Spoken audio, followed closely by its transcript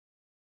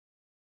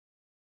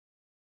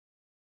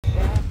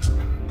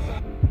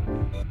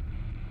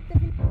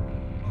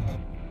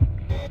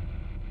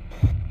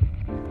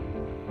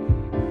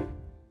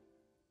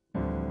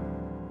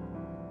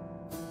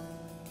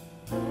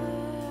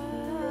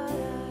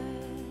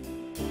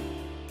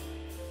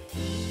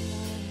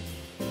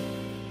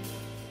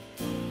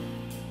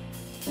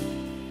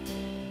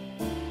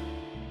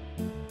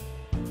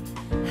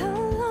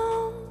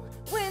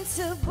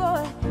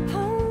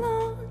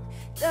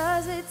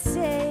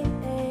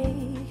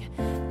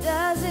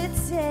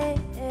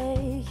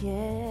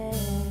yeah.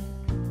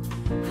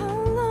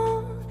 How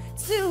long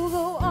to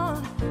go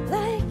on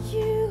like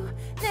you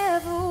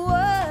never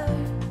were?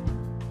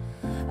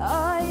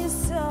 Are you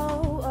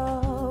so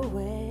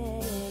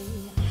away?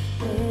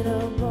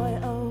 Little boy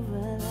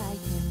over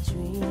like a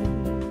dream.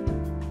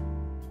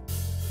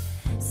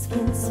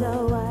 Skin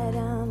so white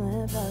I'm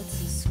about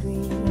to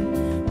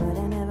scream, but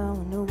I never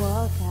want to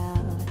walk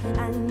out.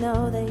 I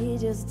know that he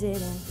just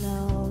didn't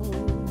know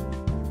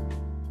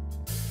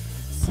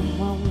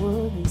someone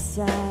will be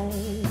sad.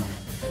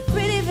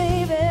 Pretty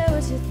baby,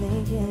 what you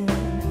thinking?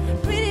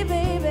 Pretty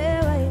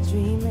baby, why you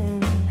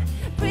dreaming?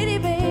 Pretty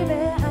baby,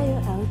 are you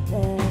out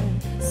there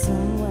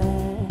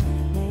somewhere?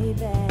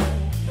 Maybe.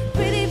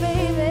 Pretty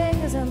baby,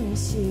 'cause I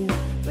miss you.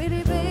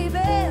 Pretty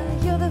baby,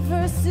 you're the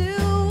first to.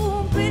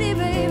 Pretty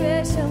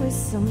baby, show me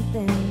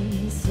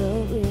something so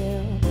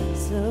real,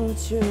 so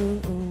true.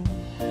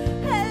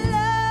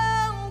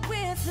 Hello,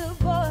 winter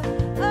boy,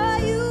 are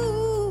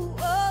you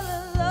all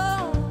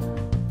alone?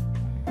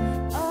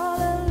 All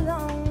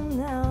alone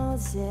now,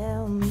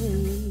 tell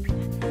me.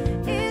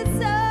 It's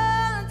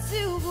hard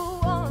to go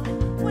on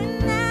when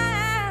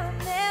I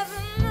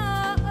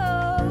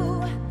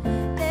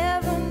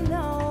never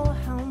know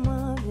how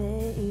my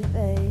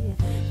baby.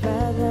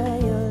 Rather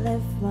you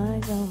left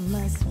marks on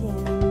my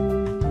skin.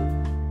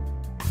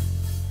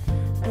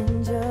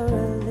 And you're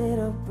a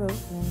little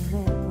broken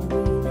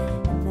memory,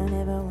 and I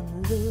never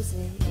wanna lose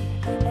it.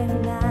 At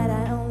night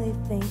I only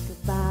think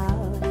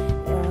about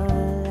your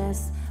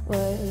last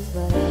words,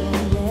 but I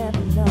will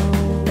never know.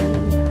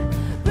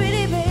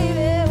 Pretty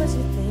baby, what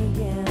you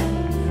thinking?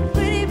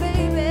 Pretty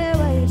baby,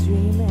 why you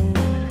dreaming?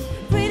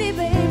 Pretty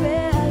baby,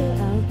 are you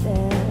out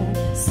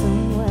there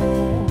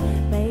somewhere?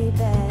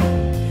 Maybe.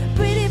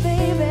 Pretty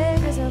baby,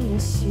 'cause I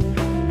miss you.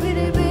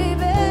 Pretty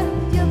baby,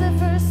 you're the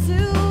first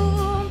to.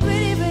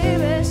 Pretty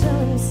baby, show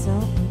me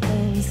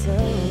something so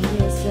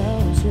real, so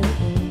true.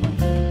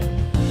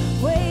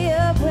 Way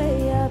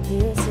up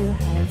here, too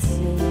high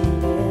to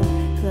live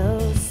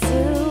close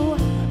to.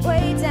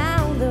 Way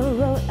down the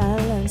road, I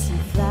learned to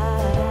fly.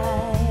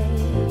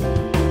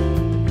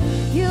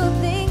 You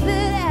think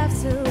that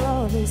after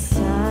all this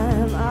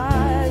time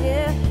I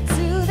get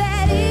to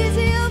that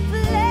easier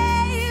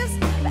place,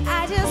 but I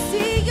just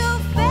see your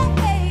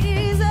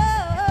face. Oh.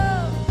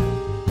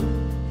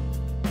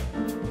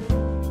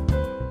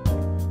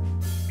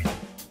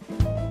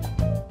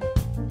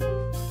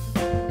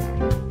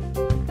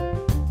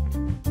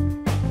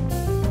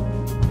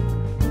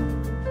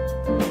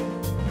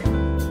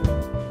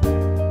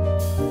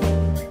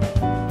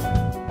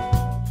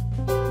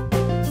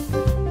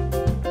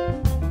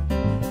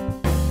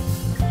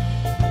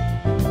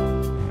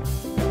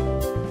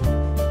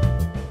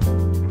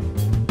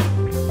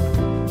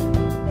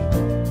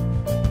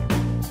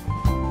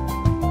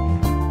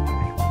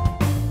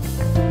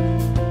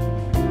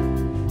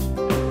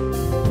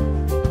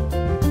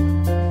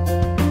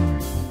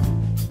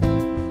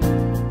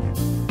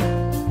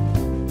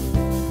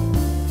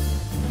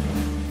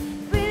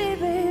 Pretty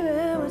baby,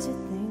 what you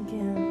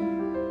thinking?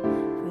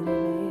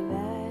 Pretty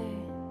baby,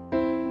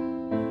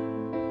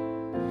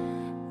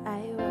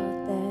 are you out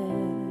there?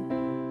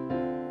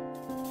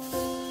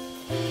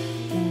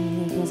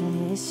 Because I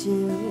miss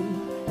you,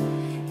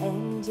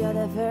 and you're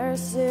the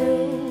first to.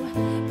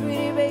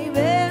 Pretty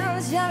baby,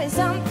 show me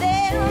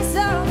something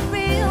so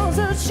real,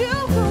 so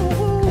true.